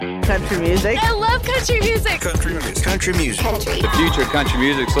country music. I love country music. Country music. Country music. The future of country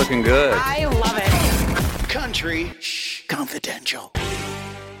music's looking good. I love it. Country Confidential.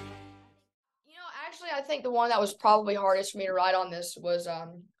 Actually, I think the one that was probably hardest for me to write on this was a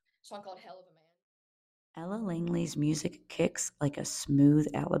song called Hell of a Man. Ella Langley's music kicks like a smooth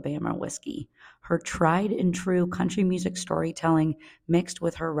Alabama whiskey. Her tried and true country music storytelling mixed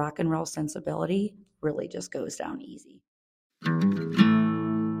with her rock and roll sensibility really just goes down easy.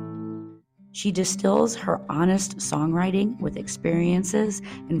 She distills her honest songwriting with experiences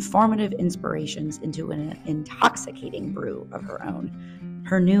and formative inspirations into an intoxicating brew of her own.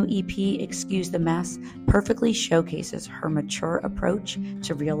 Her new EP, Excuse the Mess, perfectly showcases her mature approach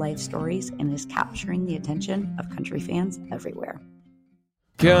to real-life stories and is capturing the attention of country fans everywhere.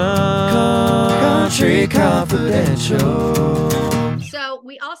 Country Confidential. So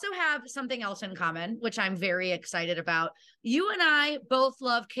we also have something else in common, which I'm very excited about. You and I both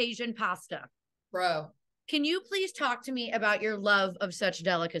love Cajun pasta. Bro. Can you please talk to me about your love of such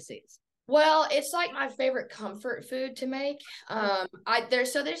delicacies? Well, it's like my favorite comfort food to make.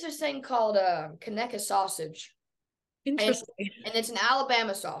 There's this thing called Conecuh sausage. Interesting. And it's an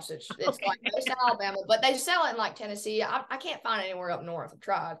Alabama sausage. It's like based in Alabama, but they sell it in like Tennessee. I can't find it anywhere up north. I've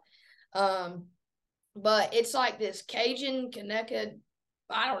tried. But it's like this Cajun Conecuh.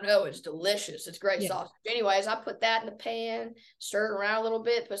 I don't know. It's delicious. It's great sausage. Anyways, I put that in the pan, stir it around a little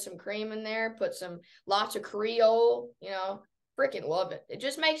bit, put some cream in there, put lots of Creole, freaking love it. It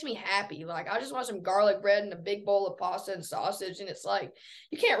just makes me happy. Like, I just want some garlic bread and a big bowl of pasta and sausage. And it's like,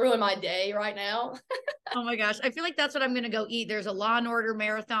 you can't ruin my day right now. Oh my gosh. I feel like that's what I'm going to go eat. There's a Law and Order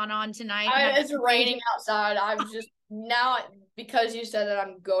marathon on tonight. It's raining outside. I'm just now, because you said that,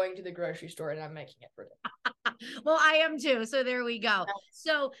 I'm going to the grocery store and I'm making it for them. Well, I am too. So there we go.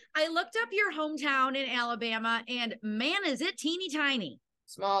 So I looked up your hometown in Alabama and man, is it teeny tiny.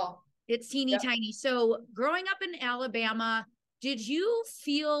 Small. It's teeny tiny. So growing up in Alabama, did you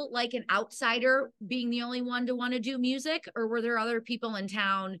feel like an outsider being the only one to want to do music, or were there other people in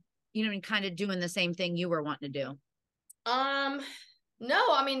town, kind of doing the same thing you were wanting to do?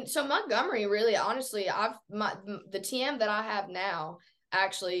 No, I mean, so Montgomery, really, honestly, the TM that I have now,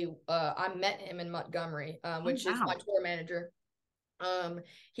 actually, I met him in Montgomery, which is my tour manager.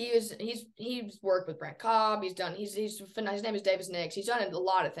 He's worked with Brent Cobb. His name is Davis Nix. He's done a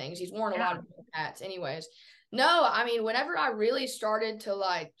lot of things. He's worn a lot of hats. Anyways, no, I mean, whenever I really started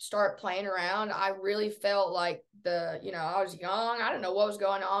to start playing around, I really felt like I was young. I didn't know what was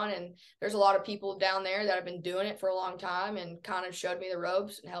going on. And there's a lot of people down there that have been doing it for a long time and kind of showed me the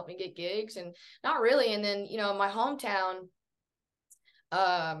ropes and helped me get gigs and not really. And then, my hometown,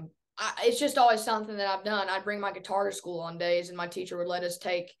 it's just always something that I've done. I'd bring my guitar to school on days and my teacher would let us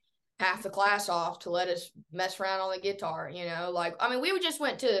take half the class off to let us mess around on the guitar, I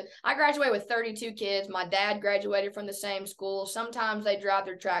graduated with 32 kids. My dad graduated from the same school. Sometimes they drive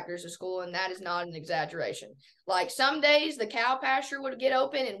their tractors to school, and that is not an exaggeration. Like, some days the cow pasture would get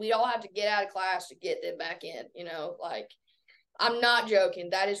open and we'd all have to get out of class to get them back in, I'm not joking.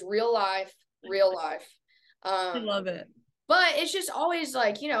 That is real life. I love it. But it's just always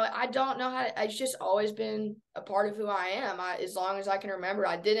I don't know it's just always been a part of who I am. As long as I can remember,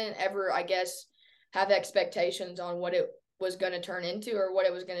 I didn't ever, I guess, have expectations on what it was going to turn into or what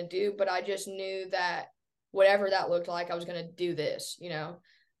it was going to do. But I just knew that whatever that looked like, I was going to do this,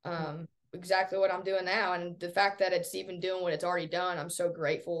 exactly what I'm doing now. And the fact that it's even doing what it's already done, I'm so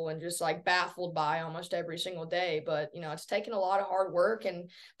grateful and just baffled by almost every single day. But, it's taken a lot of hard work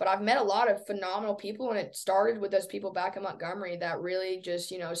but I've met a lot of phenomenal people, and it started with those people back in Montgomery that really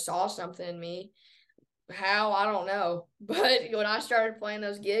just, saw something in me. How, I don't know. But when I started playing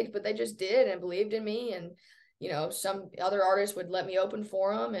those gigs, but they just did and believed in me. And, some other artists would let me open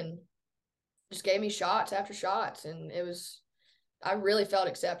for them and just gave me shots after shots. And I really felt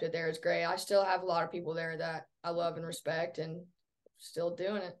accepted there. It's great. I still have a lot of people there that I love and respect and still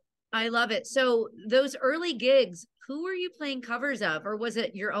doing it. I love it. So those early gigs, who were you playing covers of, or was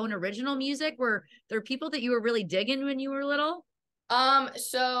it your own original music? Were there people that you were really digging when you were little?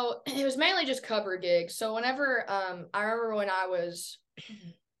 So it was mainly just cover gigs. So whenever, I remember when I was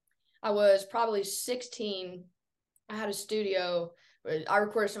probably 16, I had a studio. I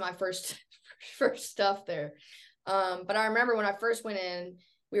recorded some of my first stuff there. But I remember when I first went in,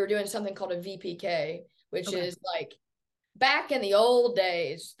 we were doing something called a VPK, which is back in the old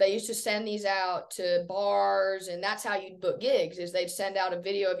days, they used to send these out to bars, and that's how you'd book gigs, is they'd send out a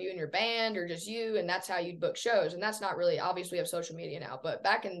video of you and your band or just you, and that's how you'd book shows. And that's not really, obviously we have social media now, but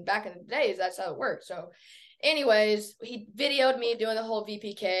back in the days, that's how it worked. So anyways, he videoed me doing the whole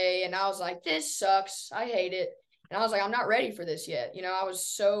VPK, and I was like, this sucks. I hate it. And I was like, I'm not ready for this yet. You know, I was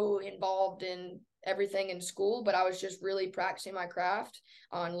so involved in everything in school, but I was just really practicing my craft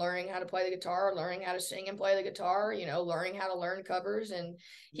on learning how to play the guitar, learning how to sing and play the guitar, you know, learning how to learn covers. And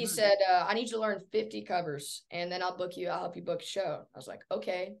he said, I need you to learn 50 covers and then I'll help you book a show. I was like,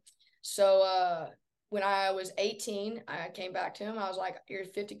 okay. So when I was 18, I came back to him. I was like,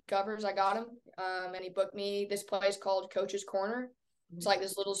 here's 50 covers. I got him. And he booked me this place called Coach's Corner. It's like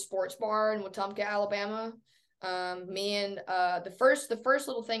this little sports bar in Wetumpka, Alabama. Me and the first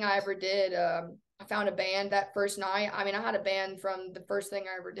little thing I ever did, I found a band that first night. I mean, I had a band from the first thing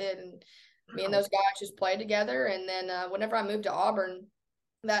I ever did, and me and those guys just played together. And then whenever I moved to Auburn,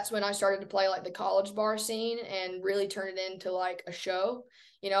 that's when I started to play like the college bar scene and really turn it into like a show,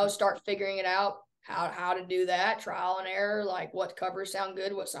 you know, start figuring it out, how to do that, trial and error, like what covers sound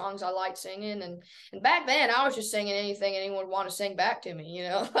good, what songs I like singing. And back then I was just singing anything anyone would want to sing back to me, you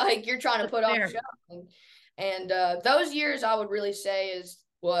know, like you're trying to put on a show. And those years I would really say is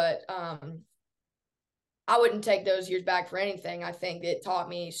what I wouldn't take those years back for anything. I think it taught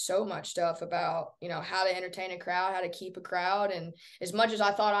me so much stuff about, you know, how to entertain a crowd, how to keep a crowd. And as much as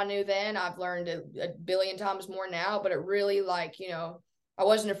I thought I knew then, I've learned a billion times more now. But it really, like, you know, I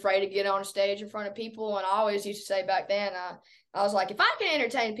wasn't afraid to get on stage in front of people. And I always used to say back then, I was like, if I can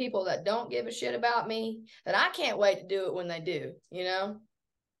entertain people that don't give a shit about me, then I can't wait to do it when they do, you know?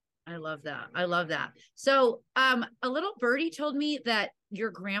 I love that. I love that. So a little birdie told me that your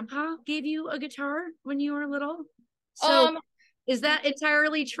grandpa gave you a guitar when you were little. So is that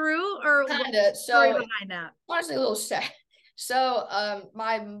entirely true, or what's the story behind that? Honestly, a little sad. So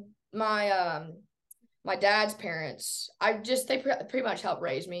my dad's parents, they pretty much helped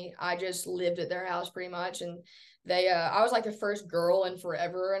raise me. I just lived at their house pretty much, and I was like the first girl in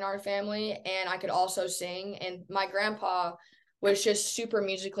forever in our family, and I could also sing. And my grandpa was just super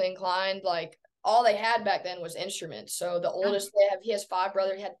musically inclined. Like all they had back then was instruments. So the oldest he has 5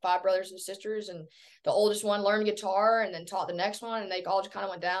 brothers. He had 5 brothers and sisters, and the oldest one learned guitar and then taught the next one, and they all just kind of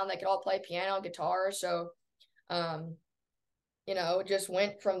went down. They could all play piano and guitar. So, you know, it just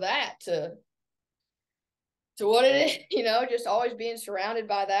went from that to what it is, you know, just always being surrounded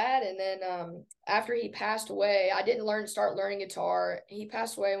by that. And then after he passed away, I didn't start learning guitar. He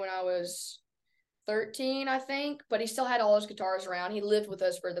passed away when I was 13, I think, but he still had all his guitars around. He lived with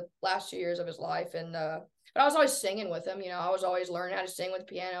us for the last 2 years of his life. And but I was always singing with him, you know. I was always learning how to sing with the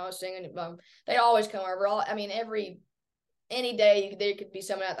piano, singing. They'd always come over. Any day there could be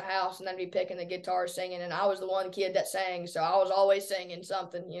someone at the house and they'd be picking the guitar, singing, and I was the one kid that sang, so I was always singing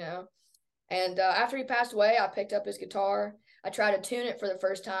something, you know. And after he passed away, I picked up his guitar. I tried to tune it for the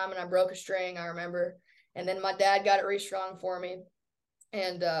first time, and I broke a string, I remember. And then my dad got it restrung for me.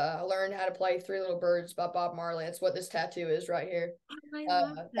 And I learned how to play 3 Little Birds by Bob Marley. That's what this tattoo is right here.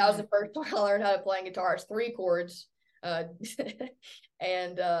 That was the first time I learned how to play guitar. It's 3 chords.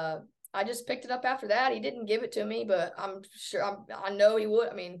 And I just picked it up after that. He didn't give it to me, but I'm sure I know he would.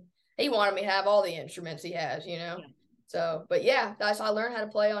 I mean, he wanted me to have all the instruments he has, you know. Yeah. So, but yeah, I learned how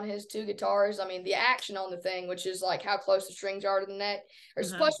to play on his 2 guitars. I mean, the action on the thing, which is like how close the strings are to the neck, are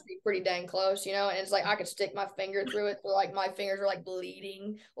supposed to be pretty dang close, you know. And it's like I could stick my finger through it, so like my fingers are like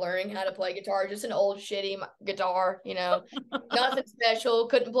bleeding, learning how to play guitar. Just an old shitty guitar, you know, nothing special.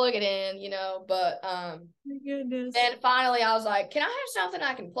 Couldn't plug it in, you know. But my goodness. And finally, I was like, can I have something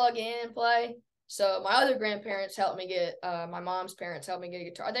I can plug in and play? So my other grandparents helped me get. My mom's parents helped me get a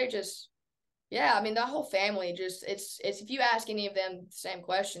guitar. They're just. Yeah, I mean, the whole family just, it's if you ask any of them the same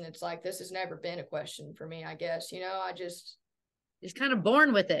question, it's like, this has never been a question for me, I guess, you know. I just kind of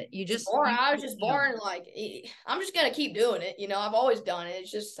born with it. I was just born like, I'm just going to keep doing it. You know, I've always done it.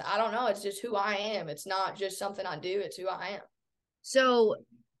 It's just, I don't know. It's just who I am. It's not just something I do. It's who I am. So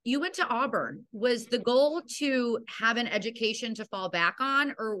you went to Auburn. Was the goal to have an education to fall back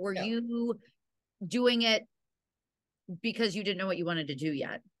on, or were you doing it because you didn't know what you wanted to do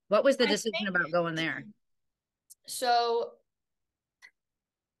yet? What was the decision about going there? So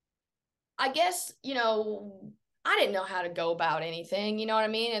I guess, you know, I didn't know how to go about anything, you know what I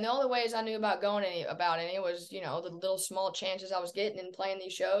mean? And the only ways I knew about about any was, you know, the little small chances I was getting and playing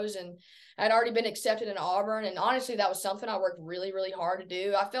these shows. And I'd already been accepted in Auburn. And honestly, that was something I worked really, really hard to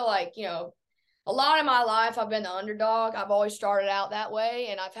do. I feel like, you know, a lot of my life, I've been the underdog. I've always started out that way,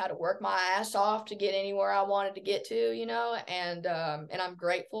 and I've had to work my ass off to get anywhere I wanted to get to, you know, and I'm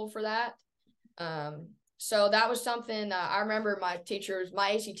grateful for that. So that was something I remember my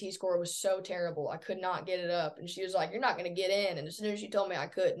ACT score was so terrible. I could not get it up, and she was like, you're not going to get in. And as soon as she told me I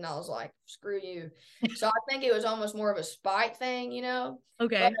couldn't, I was like, screw you. So I think it was almost more of a spite thing, you know.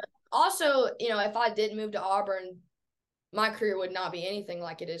 Okay. But also, you know, if I did move to Auburn, my career would not be anything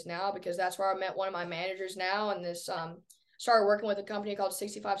like it is now, because that's where I met one of my managers now. And this, started working with a company called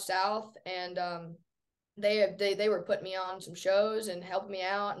 65 South. And, they were putting me on some shows and helping me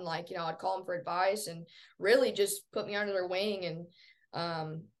out. And like, I'd call them for advice and really just put me under their wing.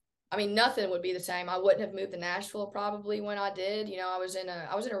 And, I mean, nothing would be the same. I wouldn't have moved to Nashville probably when I did. I was in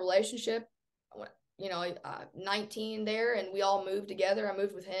a relationship, 19 there, and we all moved together. I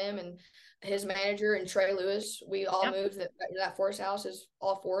moved with him and his manager and Trey Lewis. We all moved that Forest House, is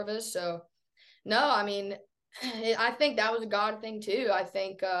all four of us. So no, I mean, I think that was a God thing too. I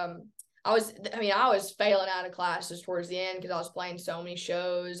think, I was failing out of classes towards the end because I was playing so many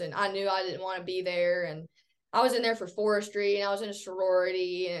shows, and I knew I didn't want to be there. And I was in there for forestry, and I was in a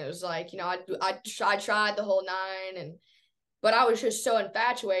sorority, and it was like, I tried the whole nine, but I was just so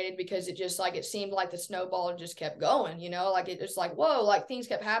infatuated because it just like, it seemed like the snowball just kept going, like it just like, whoa, like things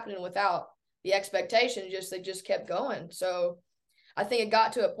kept happening without the expectation. They just kept going. So I think it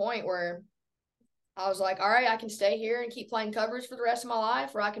got to a point where I was like, all right, I can stay here and keep playing covers for the rest of my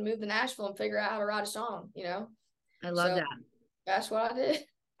life, or I can move to Nashville and figure out how to write a song, I love that. That's what I did.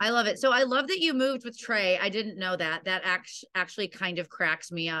 I love it. So I love that you moved with Trey. I didn't know that. That actually kind of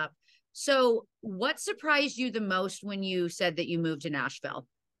cracks me up. So what surprised you the most when you said that you moved to Nashville?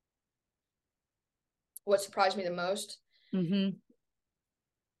 What surprised me the most? Mm-hmm.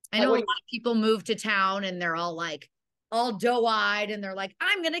 I know a lot of people move to town and they're all like, all doe-eyed, and they're like,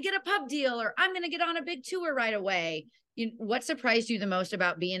 I'm going to get a pub deal, or I'm going to get on a big tour right away. What surprised you the most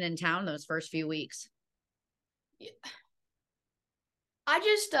about being in town those first few weeks? I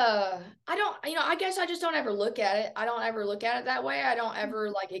just, I don't, I guess I just don't ever look at it. I don't ever look at it that way. I don't ever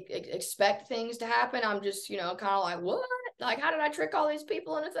like expect things to happen. I'm just, kind of like, what? Like, how did I trick all these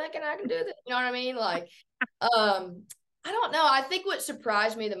people into thinking I can do this? You know what I mean? Like, I don't know. I think what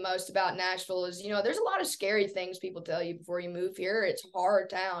surprised me the most about Nashville is, there's a lot of scary things people tell you before you move here. It's a hard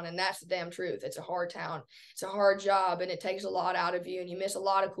town, and that's the damn truth. It's a hard town. It's a hard job, and it takes a lot out of you, and you miss a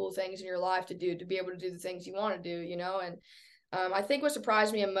lot of cool things in your life to do, to be able to do the things you want to do, and I think what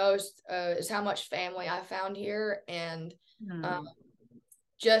surprised me the most is how much family I found here, and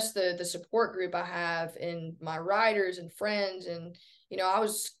just the support group I have in my writers and friends. And I'm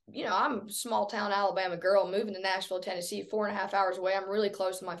a small town Alabama girl moving to Nashville, Tennessee, 4.5 hours away. I'm really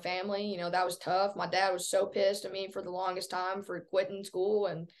close to my family. That was tough. My dad was so pissed at me for the longest time for quitting school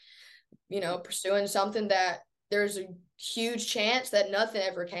and, pursuing something that there's a huge chance that nothing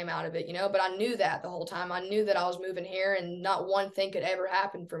ever came out of it, but I knew that the whole time. I knew that I was moving here and not one thing could ever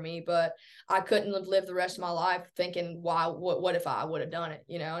happen for me, but I couldn't live the rest of my life thinking, what if I would have done it,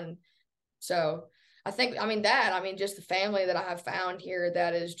 and so I think, just the family that I have found here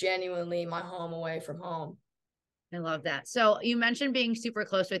that is genuinely my home away from home. I love that. So you mentioned being super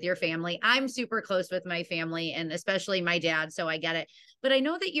close with your family. I'm super close with my family, and especially my dad, so I get it. But I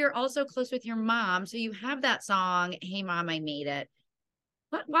know that you're also close with your mom. So you have that song, Hey Mom, I Made It.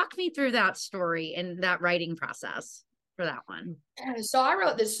 Walk me through that story and that writing process for that one. So I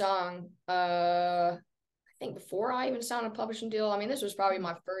wrote this song, I think before I even signed a publishing deal. This was probably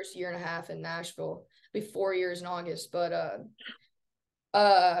my first year and a half in Nashville. It'll be 4 years in August. But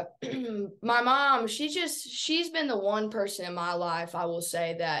my mom, she's been the one person in my life, I will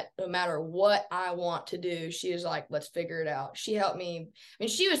say, that no matter what I want to do, she is like, let's figure it out. She helped me.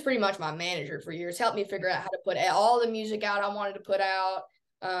 She was pretty much my manager for years, helped me figure out how to put all the music out I wanted to put out.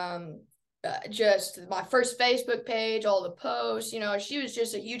 Just my first Facebook page, all the posts, she was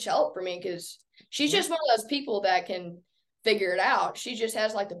just a huge help for me, because she's just one of those people that can figure it out. She just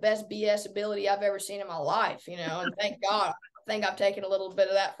has like the best BS ability I've ever seen in my life, and thank God. I think I've taken a little bit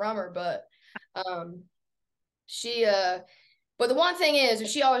of that from her, but but the one thing is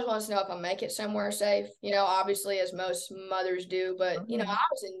she always wants to know if I make it somewhere safe, obviously, as most mothers do. But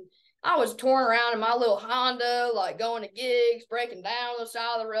I was touring around in my little Honda, like going to gigs, breaking down on the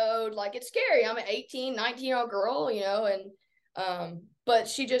side of the road. Like, it's scary. I'm an 18, 19-year-old girl, and but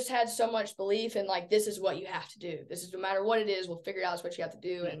she just had so much belief in, like, this is what you have to do. This is, no matter what it is, we'll figure out what you have to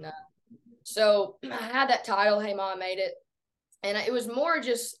do. And so I had that title, Hey Mom, I Made It. And it was more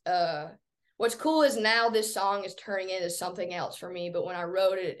just, what's cool is now this song is turning into something else for me. But when I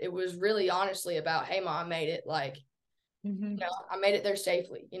wrote it, it was really honestly about, hey, Mom, I made it. Like, I made it there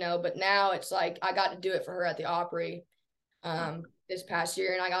safely, but now it's like, I got to do it for her at the Opry this past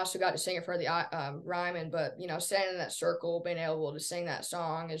year. And I also got to sing it for the Ryman. But, standing in that circle, being able to sing that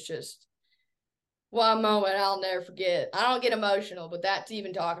song is just one moment I'll never forget. I don't get emotional, but that's,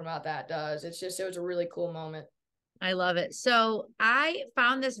 even talking about that does. It was a really cool moment. I love it. So I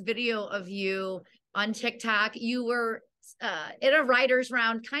found this video of you on TikTok. You were in a writer's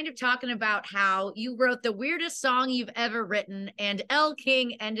round, kind of talking about how you wrote the weirdest song you've ever written, and Elle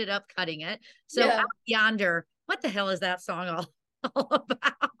King ended up cutting it. So Out Yonder, what the hell is that song all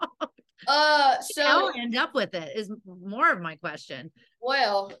about? So I'll end up with it is more of my question.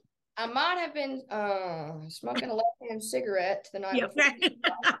 Well, I might have been smoking a left-hand cigarette the night before.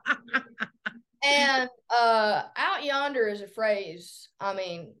 And out yonder is a phrase. I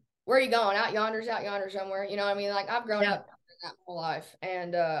mean, where are you going? Out yonder somewhere. You know what I mean? Like, I've grown up that whole life.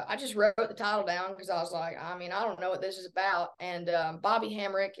 And I just wrote the title down because I was like, I mean, I don't know what this is about. And Bobby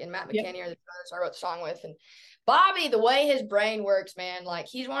Hamrick and Matt McKinney are the brothers I wrote the song with. And Bobby, the way his brain works, man, like,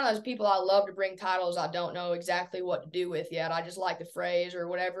 he's one of those people I love to bring titles I don't know exactly what to do with yet. I just like the phrase or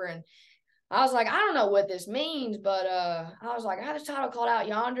whatever. And I was like, I don't know what this means, but I was like, I have this title called Out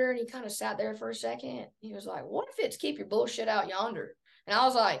Yonder. And he kind of sat there for a second. He was like, what if it's Keep Your Bullshit Out Yonder? And I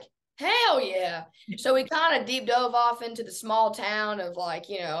was like, hell yeah. So we kind of deep dove off into the small town of, like,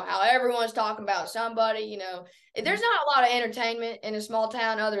 you know, how everyone's talking about somebody, you know. There's not a lot of entertainment in a small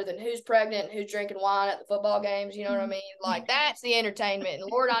town other than who's pregnant and who's drinking wine at the football games. You know what I mean? Like, that's the entertainment.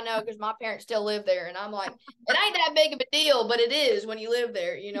 And Lord, I know, because my parents still live there. And I'm like, it ain't that big of a deal, but it is when you live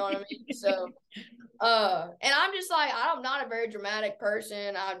there. You know what I mean? So, and I'm just like, I'm not a very dramatic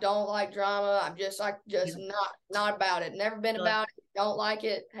person. I don't like drama. I'm just like, not about it. Never been about it. Don't like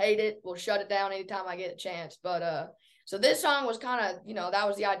it. Hate it. Will shut it down anytime I get a chance. But, so this song was kind of, you know, that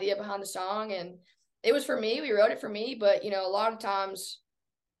was the idea behind the song. And it was for me. We wrote it for me. But, you know, a lot of times,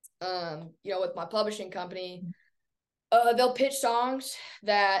 you know, with my publishing company, they'll pitch songs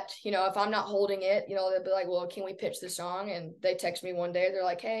that, you know, if I'm not holding it, you know, they'll be like, well, can we pitch this song? And they text me one day. They're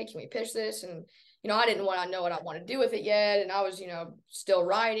like, hey, can we pitch this? And, you know, I didn't want to know what I want to do with it yet. And I was, you know, still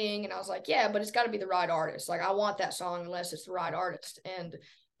writing. And I was like, yeah, but it's got to be the right artist. Like, I want that song unless it's the right artist. And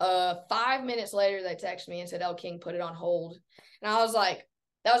 5 minutes later, they texted me and said, Elle King put it on hold. And I was like,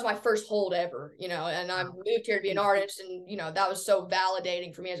 that was my first hold ever, you know, and I moved here to be an artist. And, you know, that was so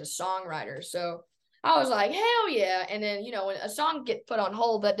validating for me as a songwriter. So I was like, hell yeah. And then, you know, when a song gets put on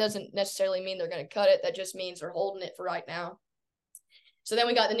hold, that doesn't necessarily mean they're going to cut it. That just means they're holding it for right now. So then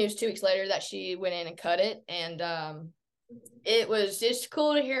we got the news 2 weeks later that she went in and cut it. And it was just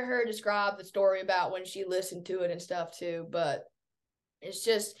cool to hear her describe the story about when she listened to it and stuff too. But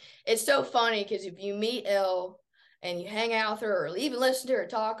it's so funny because if you meet Elle and you hang out with her or even listen to her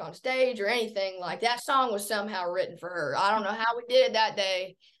talk on stage or anything, like, that song was somehow written for her. I don't know how we did it that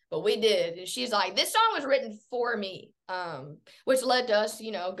day, but we did. And she's like, this song was written for me, which led to us,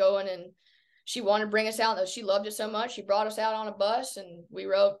 you know, going, and she wanted to bring us out. She loved it so much. She brought us out on a bus and we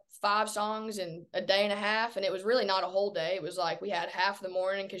wrote 5 songs in a day and a half. And it was really not a whole day. It was like we had half of the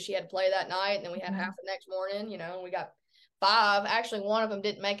morning because she had to play that night. And then we had half the next morning, you know, and we got 5. Actually, one of them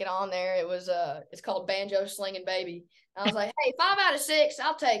didn't make it on there. It was, it's called Banjo Slinging Baby. And I was like, hey, 5 out of 6,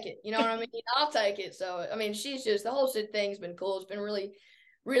 I'll take it. You know what I mean? I'll take it. So, I mean, she's just, the whole thing's been cool. It's been really,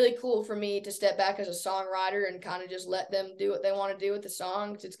 really cool for me to step back as a songwriter and kind of just let them do what they want to do with the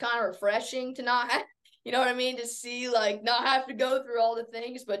songs. It's kind of refreshing to not have, you know what I mean? To see, like, not have to go through all the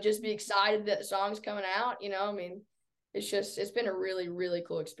things, but just be excited that the song's coming out, you know? I mean, it's been a really, really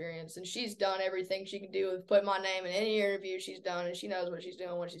cool experience. And she's done everything she can do with putting my name in any interview she's done. And she knows what she's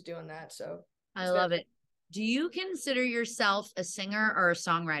doing when she's doing that. So I love it. Do you consider yourself a singer or a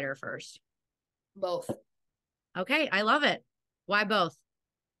songwriter first? Both. Okay. I love it. Why both?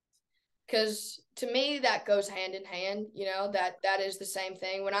 Because to me, that goes hand in hand, you know, that is the same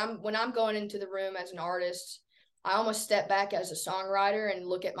thing. When I'm going into the room as an artist, I almost step back as a songwriter and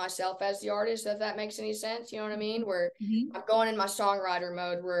look at myself as the artist, if that makes any sense. You know what I mean? Where I'm going in my songwriter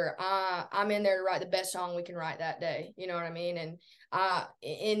mode where I'm in there to write the best song we can write that day. You know what I mean? And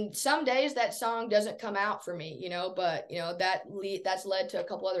in some days that song doesn't come out for me, you know, but, you know, that's led to a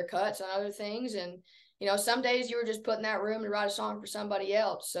couple other cuts and other things. And, you know, some days you were just put in that room to write a song for somebody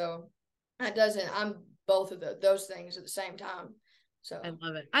else. So I'm both of those things at the same time. So I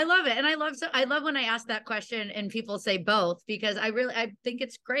love it. I love it. And I love when I ask that question and people say both, because I think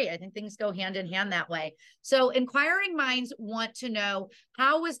it's great. I think things go hand in hand that way. So inquiring minds want to know,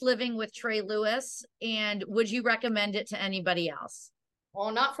 how was living with Trey Lewis, and would you recommend it to anybody else?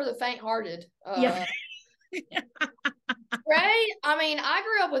 Well, not for the faint-hearted. Yeah. Trey, I mean, I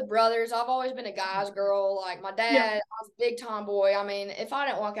grew up with brothers. I've always been a guy's girl. Like, my dad, I was a big tomboy. I mean, if I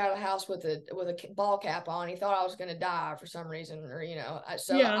didn't walk out of the house with a ball cap on, he thought I was going to die for some reason, or, you know. I'm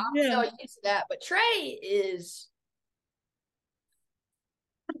so used to that. But Trey is,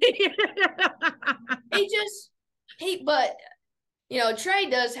 but, you know, Trey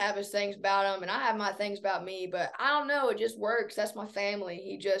does have his things about him, and I have my things about me, but I don't know. It just works. That's my family.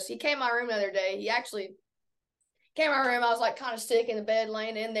 He came in my room the other day. came in my room. I was like kind of sick in the bed,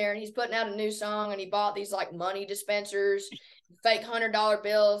 laying in there, and he's putting out a new song, and he bought these like money dispensers, fake $100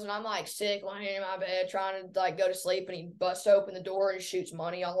 bills, and I'm like sick, laying in my bed trying to like go to sleep, and he busts open the door and shoots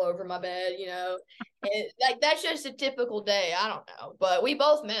money all over my bed, you know. And like that's just a typical day. I don't know, but we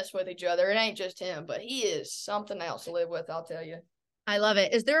both mess with each other. It ain't just him, but he is something else to live with, I'll tell you. I love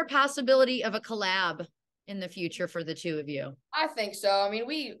it. Is there a possibility of a collab in the future for the two of you? I think so.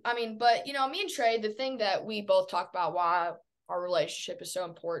 But you know, me and Trey, the thing that we both talk about why our relationship is so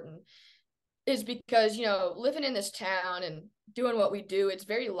important is because, you know, living in this town and doing what we do, it's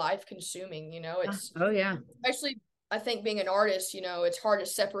very life consuming, you know. It's oh yeah. Especially I think being an artist, you know, it's hard to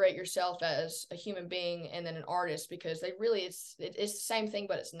separate yourself as a human being and then an artist, because they really it's the same thing,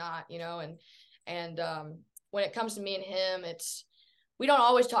 but it's not, you know. And when it comes to me and him, we don't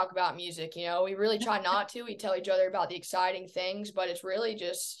always talk about music, you know. We really try not to. We tell each other about the exciting things, but it's really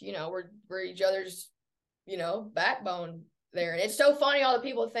just, you know, we're each other's, you know, backbone there. And it's so funny, all the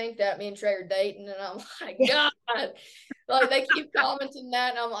people think that me and Trey are dating, and I'm like, God, like they keep commenting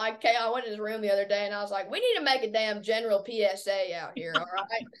that, and I'm like, okay. I went in his room the other day, and I was like, we need to make a damn general PSA out here, all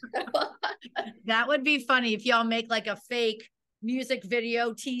right? That would be funny if y'all make like a fake music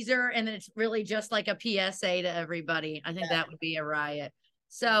video teaser and then it's really just like a PSA to everybody. I think that would be a riot.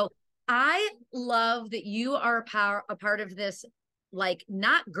 So I love that you are a part of this, like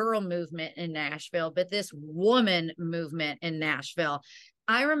not girl movement in Nashville, but this woman movement in Nashville.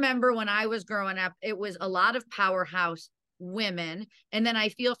 I remember when I was growing up, it was a lot of powerhouse women. And then I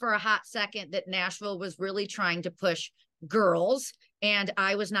feel for a hot second that Nashville was really trying to push girls. And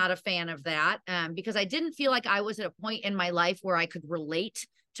I was not a fan of that because I didn't feel like I was at a point in my life where I could relate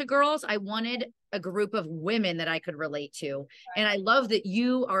to girls. I wanted a group of women that I could relate to. And I love that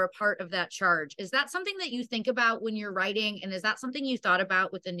you are a part of that charge. Is that something that you think about when you're writing? And is that something you thought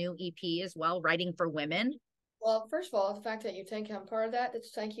about with the new EP as well, writing for women? Well, first of all, the fact that you think I'm part of that's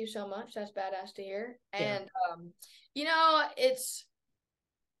thank you so much. That's badass to hear. Yeah. And, you know, it's,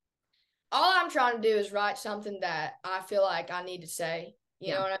 all I'm trying to do is write something that I feel like I need to say,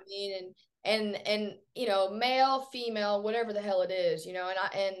 you know what I mean? And, you know, male, female, whatever the hell it is, you know,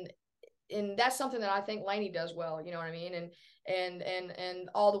 and that's something that I think Laney does well, you know what I mean? And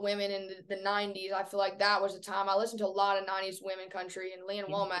all the women in the 90s, I feel like that was the time I listened to a lot of 90s women country, and Leanne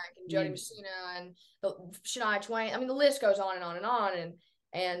Womack and Jody Messina and Shania Twain. I mean, the list goes on and on and on.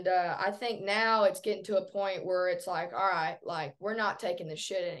 And I think now it's getting to a point where it's like, all right, like we're not taking this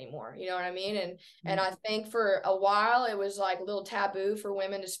shit anymore. You know what I mean? And I think for a while it was like a little taboo for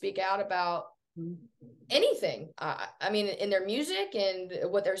women to speak out about anything. I mean, in their music and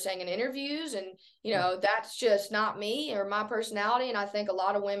what they're saying in interviews, and you know, that's just not me or my personality. And I think a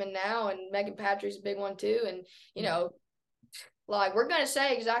lot of women now, and Megan Patrick's a big one too. And you know, like we're gonna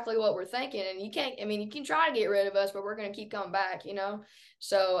say exactly what we're thinking, and you can try to get rid of us, but we're gonna keep coming back, you know.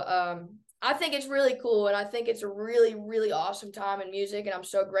 So I think it's really cool, and I think it's a really, really awesome time in music, and I'm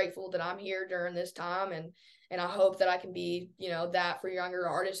so grateful that I'm here during this time, and I hope that I can be, you know, that for younger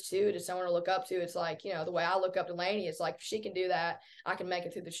artists too, to someone to look up to. It's like, you know, the way I look up to Laney, it's like if she can do that, I can make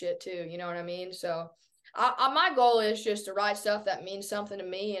it through the shit too, you know what I mean? So my goal is just to write stuff that means something to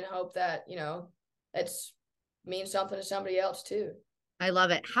me, and hope that, you know, it's means something to somebody else too. I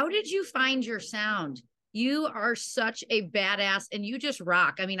love it. How did you find your sound? You are such a badass and you just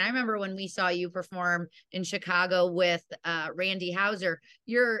rock. I mean, I remember when we saw you perform in Chicago with Randy Houser,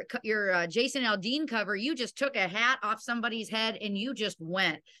 your Jason Aldean cover, you just took a hat off somebody's head and you just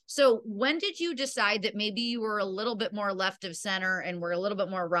went. So when did you decide that maybe you were a little bit more left of center and were a little bit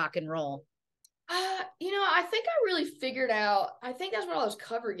more rock and roll? You know, I think I really figured out, I think that's what all those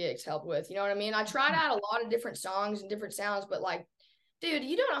cover gigs helped with, you know what I mean? I tried out a lot of different songs and different sounds, but like, dude,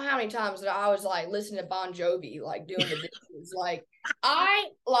 you don't know how many times that I was like listening to Bon Jovi, like doing the dishes. I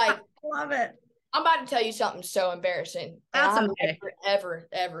love it. I'm about to tell you something so embarrassing. That's I've okay.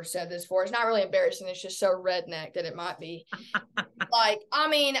 ever said this before. It's not really embarrassing. It's just so redneck that it might be. Like, I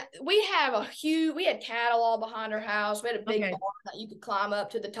mean, we had cattle all behind our house. We had a big barn that you could climb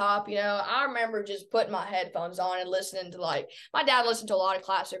up to the top, you know. I remember just putting my headphones on and listening to, like, my dad listened to a lot of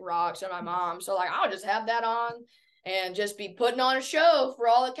classic rock, so my mom. So, like, I would just have that on and just be putting on a show for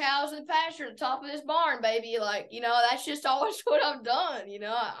all the cows in the pasture at the top of this barn, baby. Like, you know, that's just always what I've done, you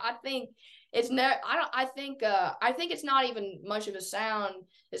know. I think it's never, I think it's not even much of a sound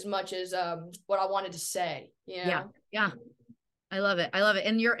as much as what I wanted to say, you know? Yeah. I love it.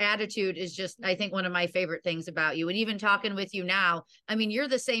 And your attitude is just, I think, one of my favorite things about you. And even talking with you now, I mean, you're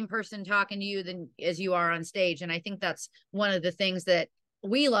the same person talking to you as you are on stage. And I think that's one of the things that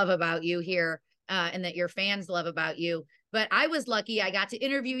we love about you here and that your fans love about you. but I was lucky. I got to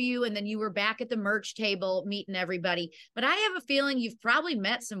interview you, and then you were back at the merch table meeting everybody. But I have a feeling you've probably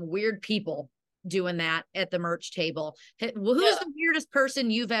met some weird people doing that at the merch table. Who's the weirdest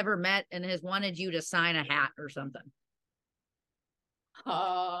person you've ever met and has wanted you to sign a hat or something?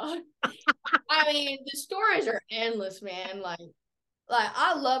 I mean, the stories are endless, man. Like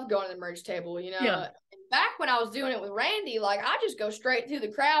I love going to the merch table, you know. Yeah. Back when I was doing it with Randy, like I just go straight through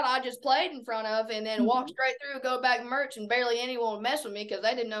the crowd I just played in front of and then walk straight through, go back merch, and barely anyone would mess with me because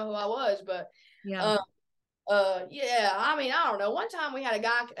they didn't know who I was. But yeah, I mean, I don't know. One time we had a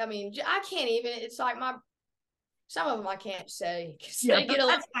guy, I mean, I can't even, it's like some of them I can't say because they get a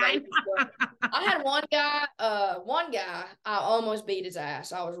little crazy. I had one guy, I almost beat his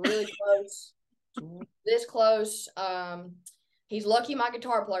ass. I was really close, this close. He's lucky my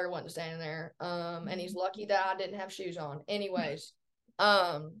guitar player wasn't standing there. And he's lucky that I didn't have shoes on. Anyways,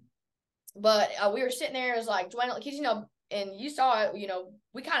 but we were sitting there, it was like Dwayne, because you know, and you saw it, you know,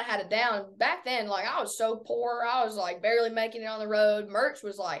 we kind of had it down back then. Like I was so poor, I was like barely making it on the road. Merch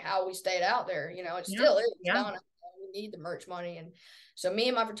was like how we stayed out there, you know. It still is. Yeah. We need the merch money, and so me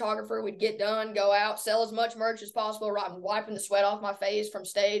and my photographer, we'd get done, go out, sell as much merch as possible. Right, I'm wiping the sweat off my face from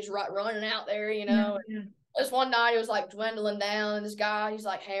stage, right, running out there, you know. Yeah. This one night it was like dwindling down, and this guy, he's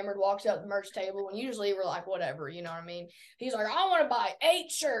like hammered, walks up the merch table, and usually we're like, whatever, you know what I mean? He's like, I want to buy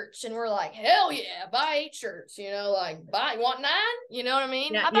 8 shirts, and we're like, hell yeah, buy 8 shirts, you know, like buy, you want 9? You know what I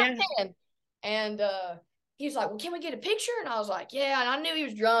mean? Yeah, how about 10? And he's like, well, can we get a picture? And I was like, yeah. And I knew he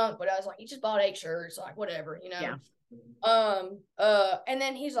was drunk, but I was like, he just bought 8 shirts, like whatever, you know. Yeah. And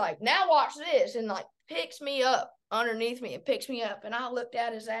then he's like, now watch this, and like picks me up underneath me and picks me up, and I looked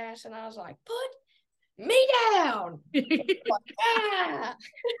at his ass and I was like, put me down. Like, ah.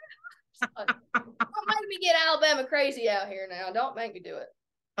 Don't make me get Alabama crazy out here now. Don't make me do it.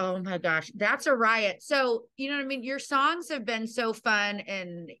 Oh my gosh, that's a riot. So, you know what I mean? Your songs have been so fun,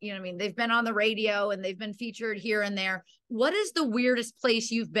 and you know what I mean? They've been on the radio and they've been featured here and there. What is the weirdest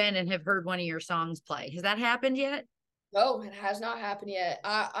place you've been and have heard one of your songs play? Has that happened yet? No, it has not happened yet.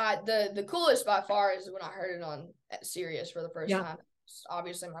 The coolest by far is when I heard it on Sirius for the first time. It's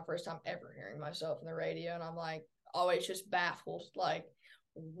obviously my first time ever hearing myself on the radio, and I'm like always just baffled, like,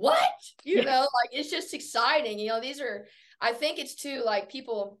 what? You know, like it's just exciting. You know, I think it's too like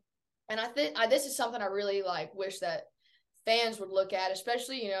people, and I think this is something I really like wish that fans would look at,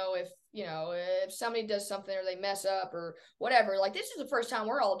 especially, if somebody does something or they mess up or whatever. Like, this is the first time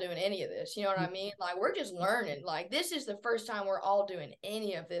we're all doing any of this. You know what I mean? Like, we're just learning. Like, this is the first time we're all doing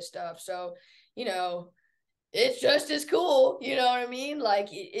any of this stuff. So, you know, it's just as cool. You know what I mean? Like,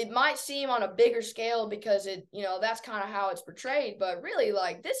 it might seem on a bigger scale because that's kind of how it's portrayed. But really,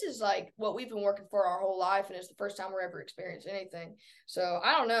 like, this is like what we've been working for our whole life. And it's the first time we're ever experiencing anything. So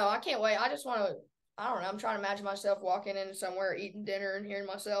I don't know. I can't wait. I just want to, I don't know. I'm trying to imagine myself walking in somewhere, eating dinner and hearing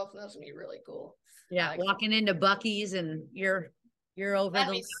myself. And that's going to be really cool. Yeah. Like, walking into Buc-ee's and you're over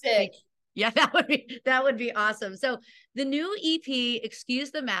that'd be sick. Yeah, that would be awesome. So the new EP,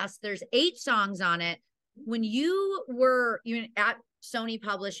 Excuse the Mess, there's 8 songs on it. When you were at Sony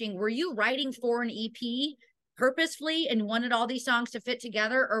Publishing, were you writing for an EP purposefully and wanted all these songs to fit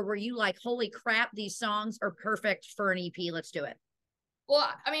together? Or were you like, holy crap, these songs are perfect for an EP. Let's do it.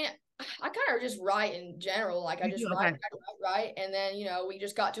 Well, I mean, I kind of just write in general. Like I just write. And then, we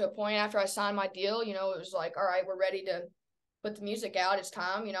just got to a point after I signed my deal, it was like, all right, we're ready to put the music out. It's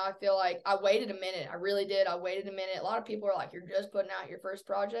time. I feel like I waited a minute. I really did. I waited a minute. A lot of people are like, you're just putting out your first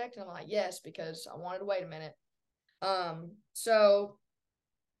project. And I'm like, yes, because I wanted to wait a minute. So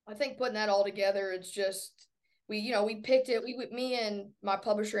I think putting that all together, it's just, we picked it. Me and my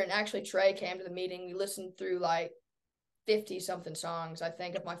publisher, and actually Trey came to the meeting. We listened through like 50 something songs, I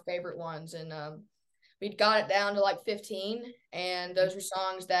think, of my favorite ones. And we got it down to like 15. And those were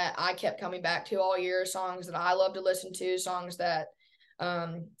songs that I kept coming back to all year, songs that I love to listen to, songs that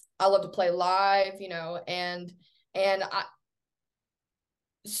I love to play live, and I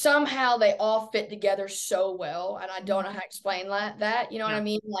somehow they all fit together so well. And I don't know how to explain that, you know what I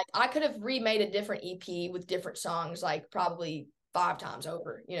mean? Like I could have remade a different EP with different songs, like probably 5 times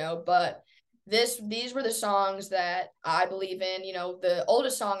over, but these were the songs that I believe in. The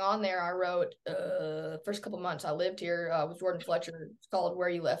oldest song on there I wrote first couple months I lived here with Jordan Fletcher. It's called Where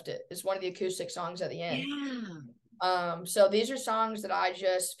You Left It. It's one of the acoustic songs at the end. So these are songs that I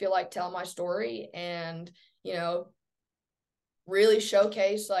just feel like tell my story and really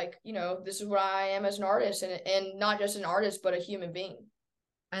showcase, like, this is what I am as an artist, and not just an artist but a human being.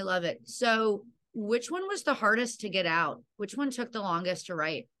 I love it. So which one was the hardest to get out? Which one took the longest to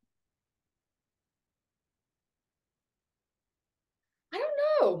write? I don't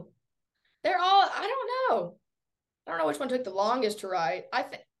know. I don't know. I don't know which one took the longest to write. I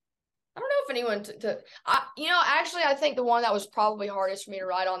don't know if anyone actually, I think the one that was probably hardest for me to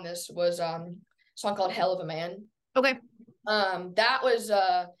write on this was a song called Hell of a Man. Okay. That was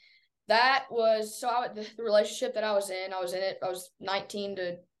the relationship that I was in it. I was 19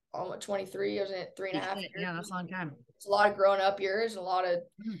 to almost 23. I was in it 3.5 years. Yeah, that's a long time. It's a lot of growing up years, a lot of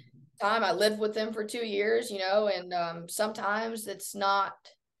time. I lived with them for 2 years, and sometimes it's not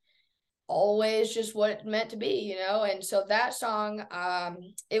always just what it meant to be, and so that song,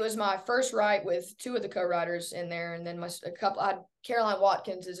 it was my first write with 2 of the co-writers in there, and then Caroline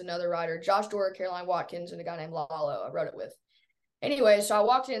Watkins is another writer, Josh Dorr, Caroline Watkins, and a guy named Lalo I wrote it with. Anyway, so I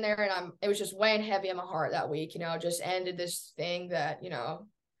walked in there and it was just weighing heavy on my heart that week, just ended this thing that,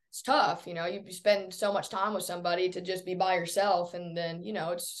 it's tough, you spend so much time with somebody to just be by yourself, and then,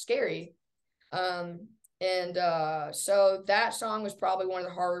 it's scary. So that song was probably one of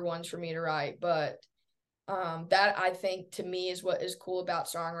the harder ones for me to write, but that, I think, to me is what is cool about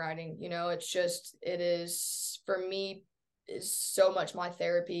songwriting. It is, for me, is so much my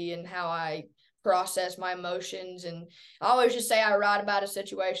therapy and how I process my emotions. And I always just say I write about a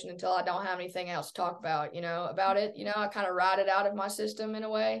situation until I don't have anything else to talk about, about it. I kind of write it out of my system in a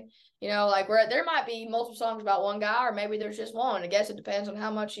way, like where there might be multiple songs about one guy, or maybe there's just one. I guess it depends on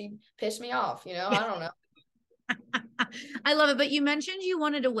how much he pissed me off. I don't know. I love it. But you mentioned you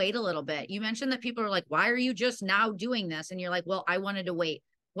wanted to wait a little bit. You mentioned that people are like, why are you just now doing this? And you're like, well, I wanted to wait.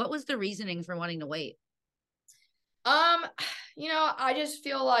 What was the reasoning for wanting to wait? I just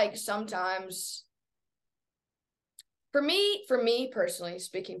feel like sometimes for me personally,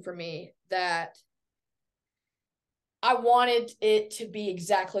 speaking for me, that I wanted it to be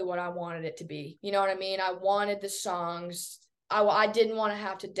exactly what I wanted it to be. You know what I mean? I wanted the songs. I didn't want to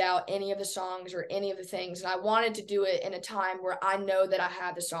have to doubt any of the songs or any of the things. And I wanted to do it in a time where I know that I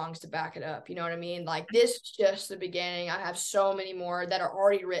have the songs to back it up. You know what I mean? Like, this is just the beginning. I have so many more that are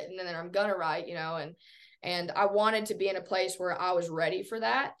already written and that I'm going to write, and I wanted to be in a place where I was ready for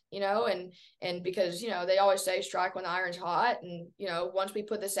that, and because, they always say strike when the iron's hot. And, once we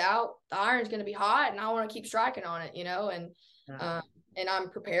put this out, the iron's going to be hot and I want to keep striking on it, and I'm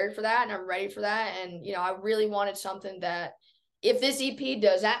prepared for that and I'm ready for that. And, I really wanted something that, if this EP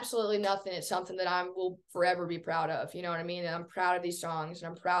does absolutely nothing, it's something that I will forever be proud of. You know what I mean? And I'm proud of these songs, and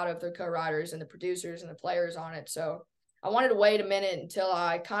I'm proud of the co-writers and the producers and the players on it. So I wanted to wait a minute until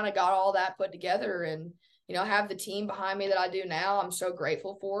I kind of got all that put together and, have the team behind me that I do now. I'm so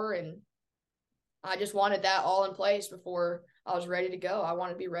grateful for, and I just wanted that all in place before I was ready to go. I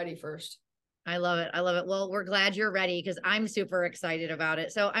wanted to be ready first. I love it. I love it. Well, we're glad you're ready because I'm super excited about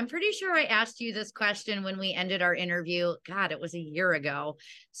it. So I'm pretty sure I asked you this question when we ended our interview. God, it was a year ago.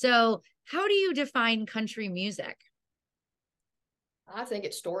 So how do you define country music? I think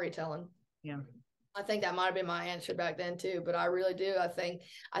it's storytelling. Yeah. I think that might have been my answer back then too, but I really do. I think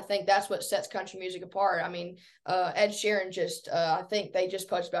that's what sets country music apart. I mean, Ed Sheeran I think they just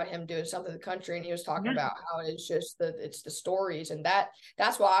posted about him doing something in the country, and he was talking about how it's just it's the stories, and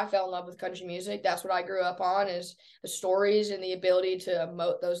that's why I fell in love with country music. That's what I grew up on, is the stories and the ability to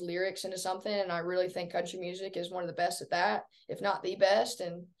emote those lyrics into something. And I really think country music is one of the best at that, if not the best.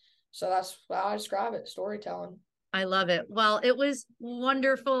 And so that's how I describe it: storytelling. I love it. Well, it was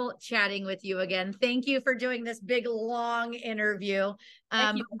wonderful chatting with you again. Thank you for doing this big, long interview.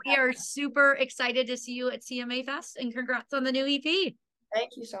 We are super excited to see you at CMA Fest, and congrats on the new EP.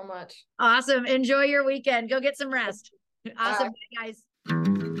 Thank you so much. Awesome. Enjoy your weekend. Go get some rest. Awesome. Bye, guys.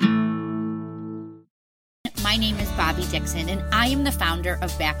 My name is Bobby Dixon, and I am the founder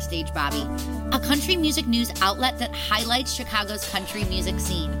of Backstage Bobby, a country music news outlet that highlights Chicago's country music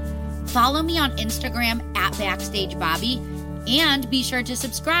scene. Follow me on Instagram at Backstage Bobby, and be sure to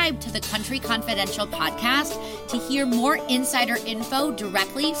subscribe to the Country Confidential podcast to hear more insider info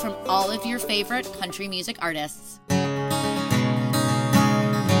directly from all of your favorite country music artists.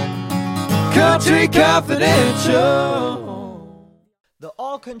 Country Confidential. The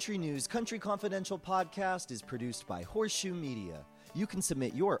All Country News Country Confidential podcast is produced by Horseshoe Media. You can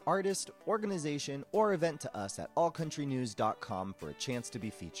submit your artist, organization, or event to us at allcountrynews.com for a chance to be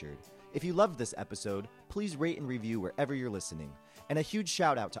featured. If you loved this episode, please rate and review wherever you're listening. And a huge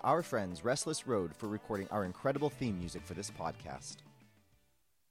shout out to our friends Restless Road for recording our incredible theme music for this podcast.